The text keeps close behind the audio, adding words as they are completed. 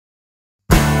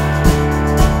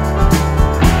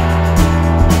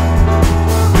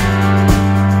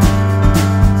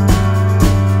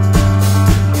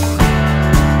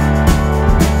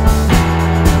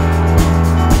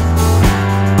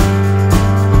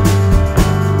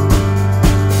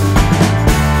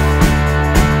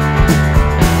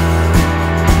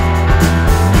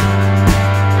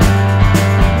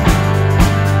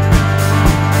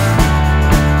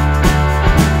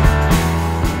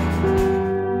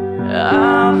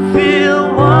I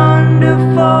feel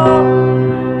wonderful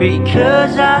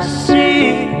because I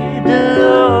see the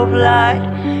love light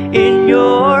in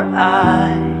your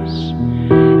eyes.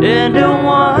 And the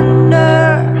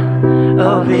wonder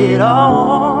of it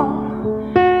all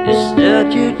is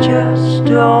that you just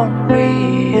don't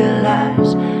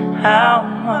realize how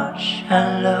much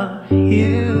I love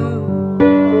you.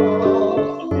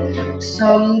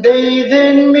 Someday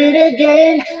then meet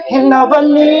again, and never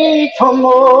need for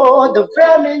more the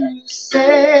ramen you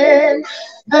send.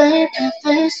 Baby,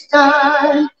 this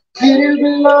time it'll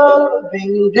be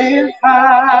loving then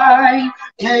fine.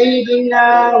 Maybe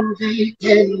now they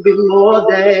can be more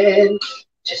than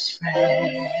just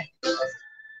friends.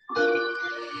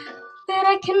 That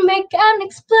I can make an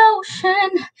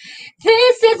explosion.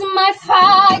 This is my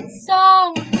fight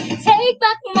song. Take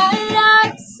back my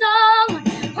life song.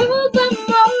 Who the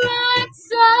right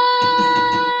song?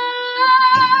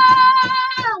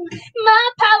 My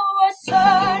power's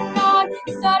turned on.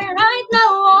 Starting right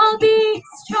now, I'll be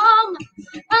strong.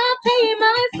 I'll play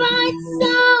my fight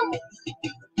song.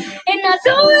 And I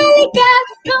don't really care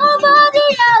if nobody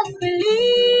else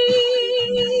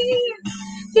believes.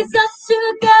 'Cause I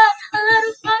still got a lot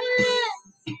of fire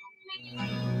in me.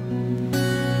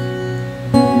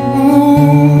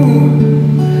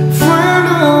 Friend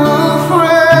of a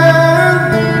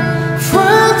friend,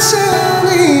 friend till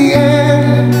the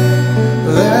end.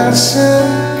 That's the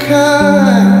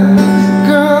kind of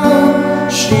girl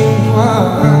she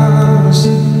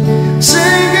was.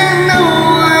 Taking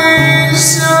away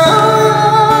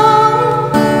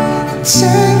some,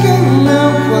 taking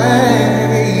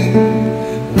away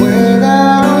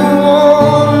without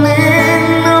warning.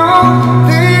 No,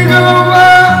 they know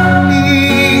I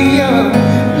need your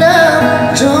love.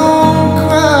 Don't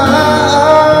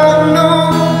cry, no,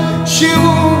 she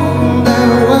won't that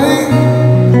way.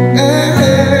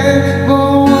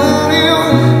 But when you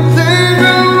think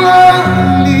of I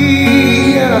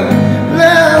need your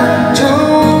love,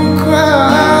 don't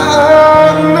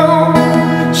cry, no,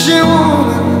 she won't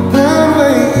that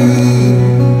way.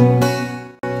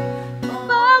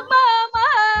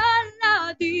 Pagmamahal na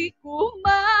di ko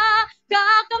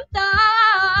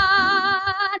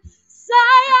makakamtan.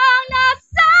 Sayang na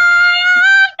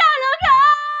sayang talaga.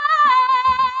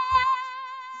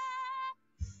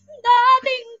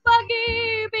 Dating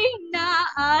pag-ibig na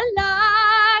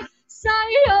alay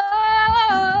sa'yo.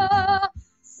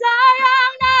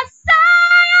 Sayang na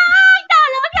sayang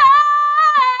talaga.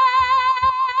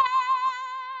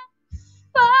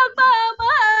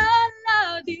 Pagmamahal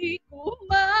na di ko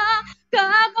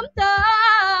makakamtan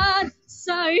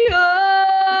sa'yo.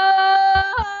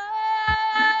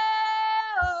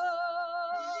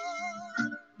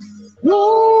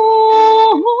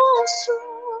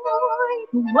 Puso'y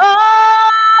tumapaman,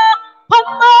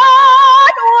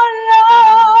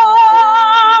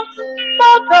 walang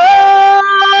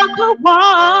magagawa.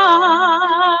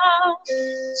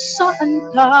 Saan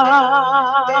ka?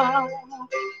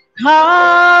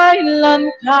 Kailan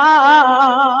ka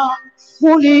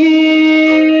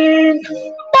muling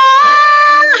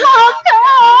mahagkan?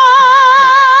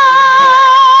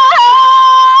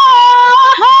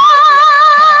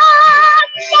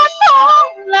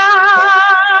 Katong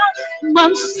lang man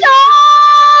sa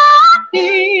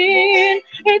atin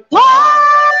ito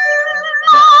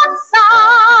sa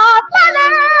taling.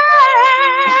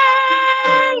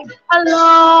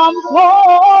 Alam ko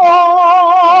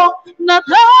na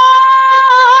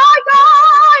tayo'y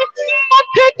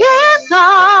magkikita.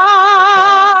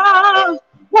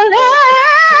 Walang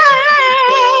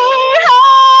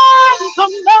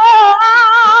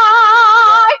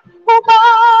kamay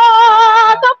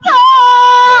umatapa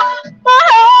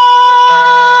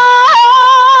maharapan.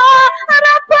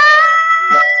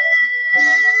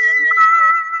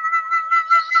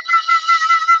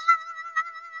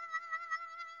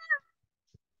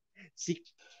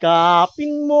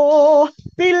 Sikapin mo,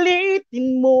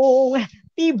 pilitin mong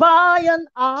tibayan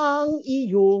ang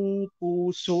iyong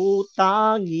puso.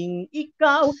 Tanging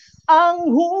ikaw ang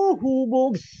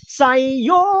huhubog sa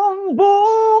iyong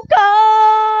bukas.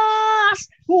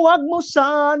 Huwag mo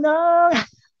sanang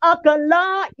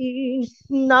akalaing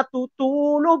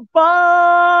natutulog pa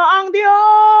ang Diyos.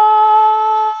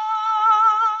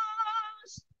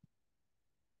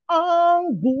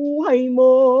 Ang buhay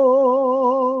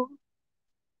mo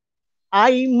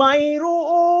ay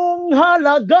mayroong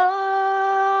halaga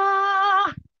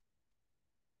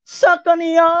sa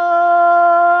Kanya.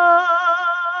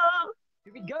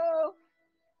 Here we go.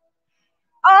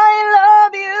 I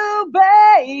love you,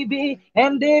 baby. baby.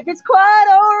 And if it's quite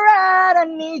alright, I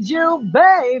need you,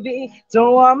 baby. To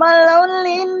warm my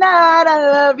lonely night,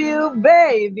 I love you,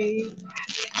 baby.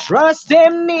 Trust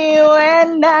in me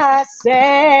when I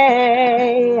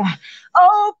say,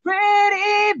 oh,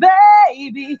 pretty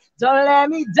baby, don't let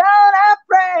me down, I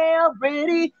pray, oh,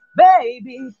 pretty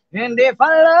baby. And if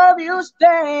I love you,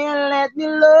 stay and let me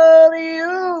love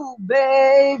you,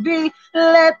 baby.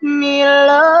 Let me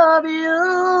love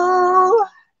you.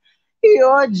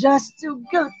 You're just too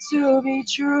good to be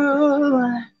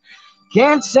true.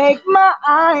 Can't take my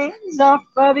eyes off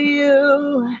of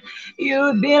you.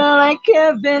 You'd be like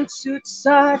heaven to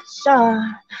touch.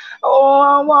 Oh,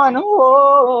 I wanna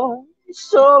hold you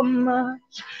so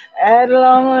much. At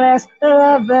long last,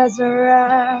 love has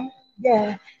arrived.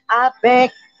 Yeah, I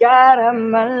thank God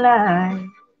I'm alive.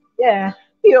 Yeah,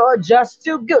 you're just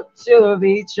too good to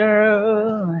be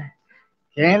true.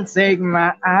 Can't take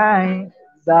my eyes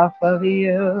off of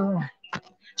you.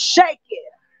 Shake it.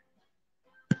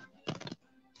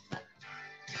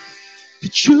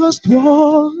 Just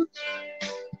once,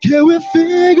 can we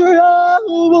figure out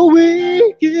what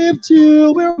we give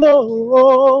to our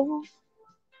love?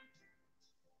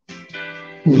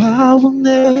 Why will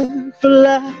never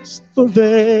last for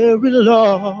very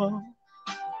long?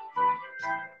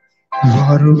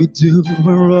 What are we doing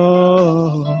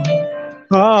wrong?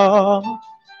 Oh,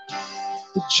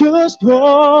 just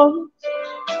once,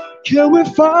 can we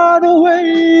find a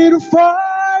way to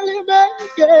finally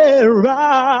make it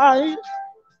right?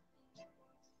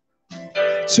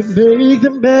 To make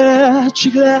the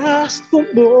magic last for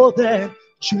more than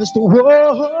just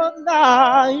one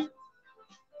night.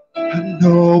 I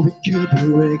know we could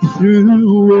break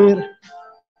through it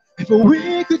if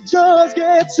we could just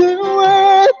get to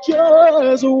it,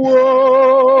 just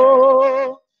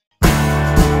whoa.